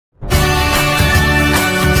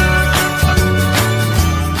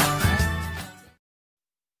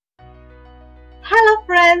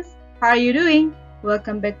How are you doing?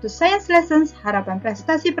 Welcome back to Science Lessons Harapan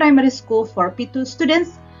Prestasi Primary School for P2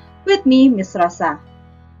 students with me, Miss Rosa.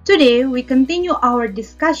 Today, we continue our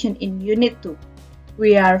discussion in Unit 2.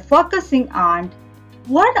 We are focusing on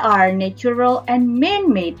what are natural and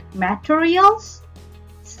man-made materials?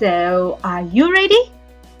 So, are you ready?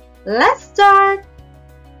 Let's start!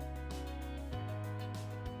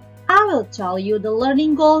 I will tell you the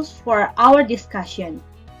learning goals for our discussion.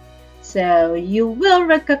 So you will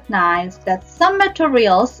recognize that some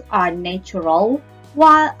materials are natural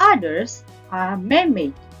while others are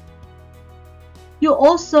man-made. You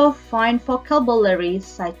also find vocabulary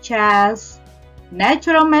such as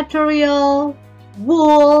natural material,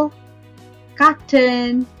 wool,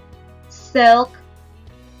 cotton, silk,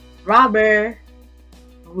 rubber,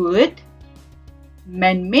 wood,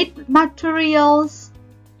 man-made materials,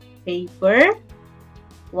 paper,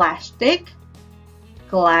 plastic,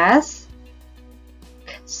 glass,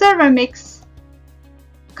 ceramics,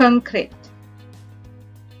 concrete.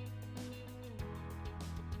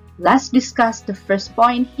 Let's discuss the first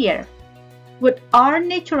point here. What are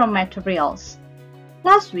natural materials?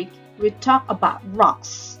 Last week, we talked about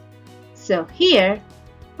rocks. So here,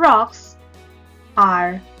 rocks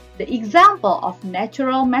are the example of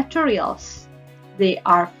natural materials. They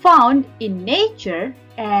are found in nature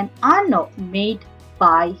and are not made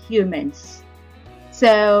by humans.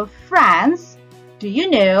 So, friends, do you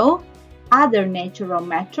know other natural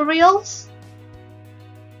materials?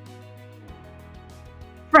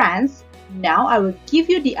 Friends, now I will give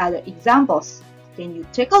you the other examples. Can you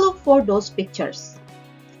take a look for those pictures?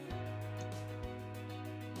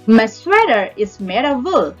 My sweater is made of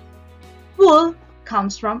wool. Wool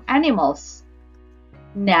comes from animals.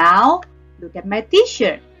 Now, look at my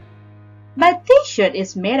t-shirt. My t-shirt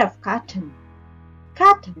is made of cotton.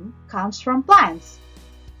 Cotton comes from plants.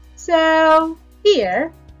 So,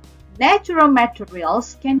 here, natural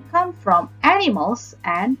materials can come from animals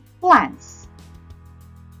and plants.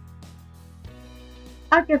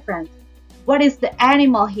 Okay, friends, what is the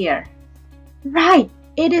animal here? Right,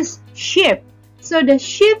 it is sheep. So, the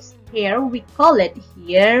sheep's hair, we call it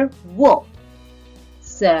here wool.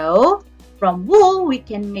 So, from wool, we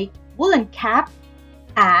can make woolen cap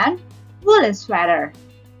and woolen sweater.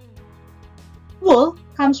 Wool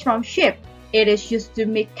comes from sheep. It is used to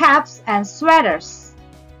make caps and sweaters.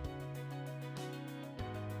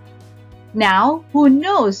 Now, who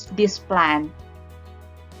knows this plant?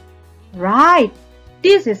 Right,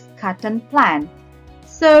 this is cotton plant.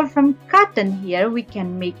 So from cotton here, we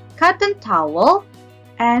can make cotton towel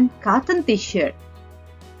and cotton t-shirt.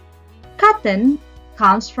 Cotton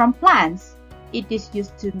comes from plants. It is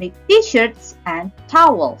used to make t-shirts and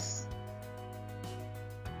towels.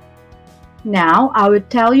 Now, I will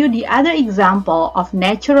tell you the other example of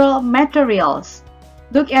natural materials.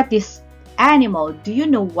 Look at this animal. Do you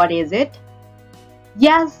know what is it?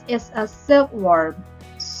 Yes, it's a silkworm.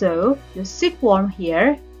 So, the silkworm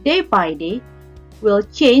here, day by day, will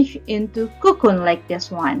change into cocoon like this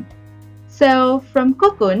one. So, from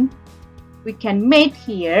cocoon, we can make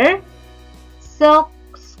here silk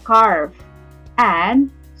scarf and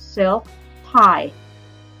silk tie.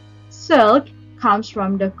 Silk comes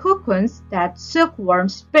from the cocoons that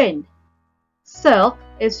silkworms spin. Silk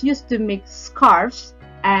is used to make scarves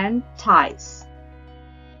and ties.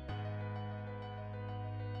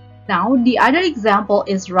 Now, the other example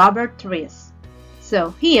is rubber trees. So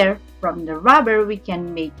here, from the rubber, we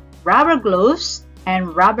can make rubber gloves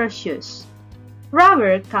and rubber shoes.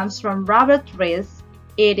 Rubber comes from rubber trees.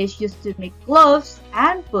 It is used to make gloves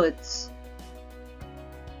and boots.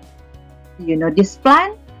 Do you know this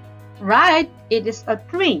plant? Right, it is a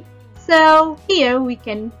tree. So here we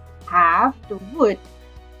can have the wood.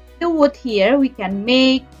 The wood here we can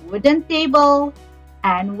make wooden table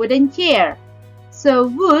and wooden chair. So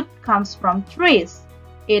wood comes from trees.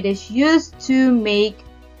 It is used to make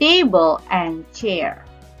table and chair.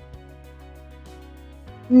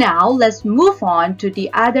 Now let's move on to the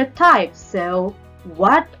other types. So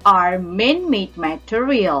what are man-made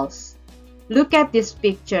materials? Look at this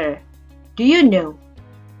picture. Do you know?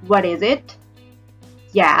 What is it?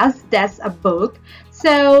 Yes, that's a book.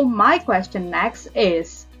 So my question next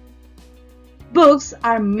is, books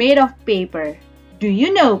are made of paper. Do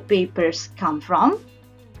you know papers come from?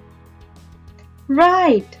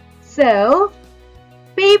 Right. So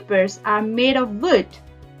papers are made of wood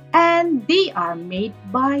and they are made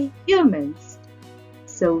by humans.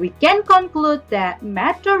 So we can conclude that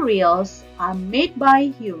materials are made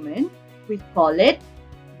by humans. We call it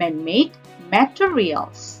man-made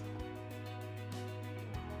materials.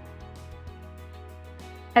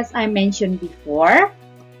 As I mentioned before,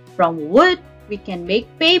 from wood we can make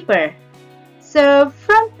paper. So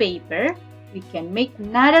from paper, we can make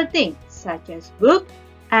another thing such as book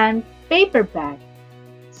and paper bag.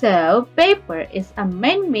 So paper is a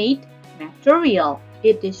man-made material.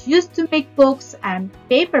 It is used to make books and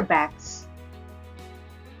paper bags.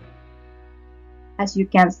 As you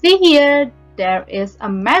can see here, there is a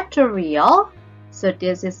material. So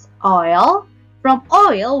this is oil. From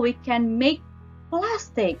oil, we can make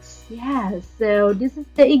plastics. Yes, so this is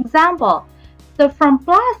the example. So from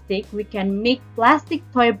plastic, we can make plastic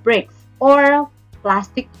toy bricks or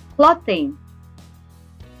plastic clothing.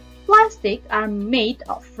 Plastic are made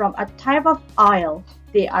from a type of oil.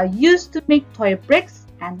 They are used to make toy bricks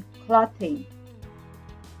and clothing.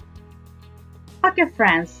 Okay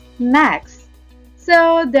friends, next.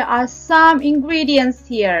 So there are some ingredients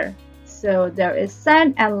here. So there is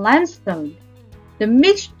sand and limestone. The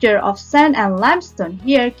mixture of sand and limestone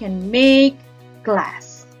here can make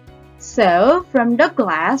glass. So from the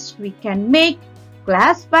glass, we can make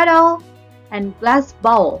glass bottle and glass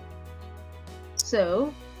bowl.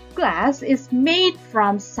 So glass is made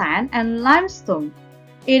from sand and limestone.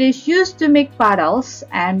 It is used to make bottles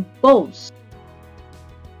and bowls.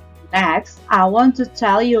 Next, I want to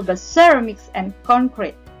tell you about ceramics and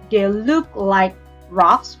concrete. They look like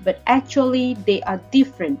rocks, but actually they are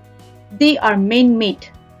different. They are man-made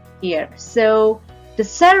here. So the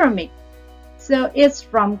ceramic, so it's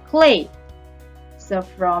from clay. So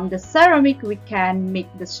from the ceramic, we can make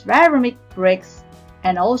the ceramic bricks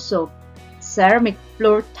and also ceramic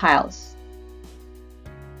floor tiles.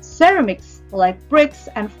 Ceramics like bricks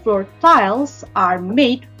and floor tiles are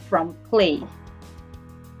made from clay.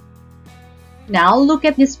 Now look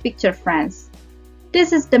at this picture, friends.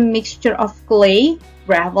 This is the mixture of clay,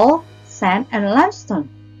 gravel, sand, and limestone.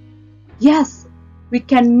 Yes, we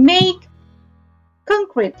can make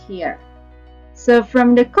concrete here. So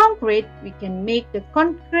from the concrete, we can make the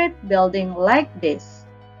concrete building like this.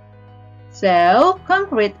 So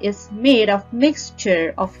concrete is made of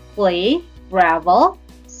mixture of clay, gravel,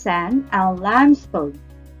 sand, and limestone.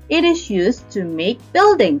 It is used to make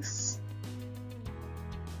buildings.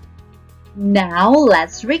 Now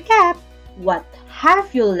let's recap. What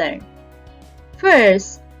have you learned?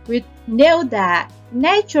 First, we know that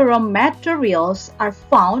natural materials are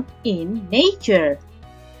found in nature.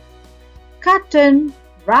 Cotton,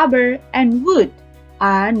 rubber, and wood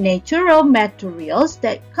are natural materials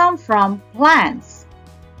that come from plants.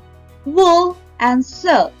 Wool and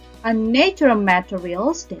silk are natural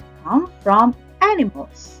materials that come from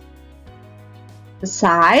animals.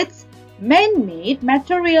 Besides, man-made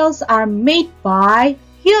materials are made by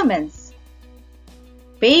humans.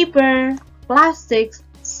 Paper, plastics,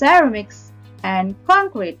 ceramics, and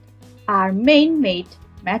concrete are man-made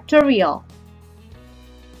material.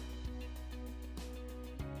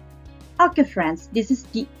 Okay friends, this is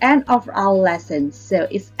the end of our lesson. So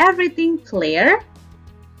is everything clear?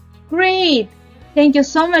 Great! Thank you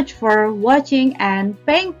so much for watching and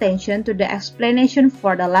paying attention to the explanation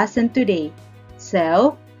for the lesson today.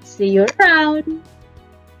 So, see you around!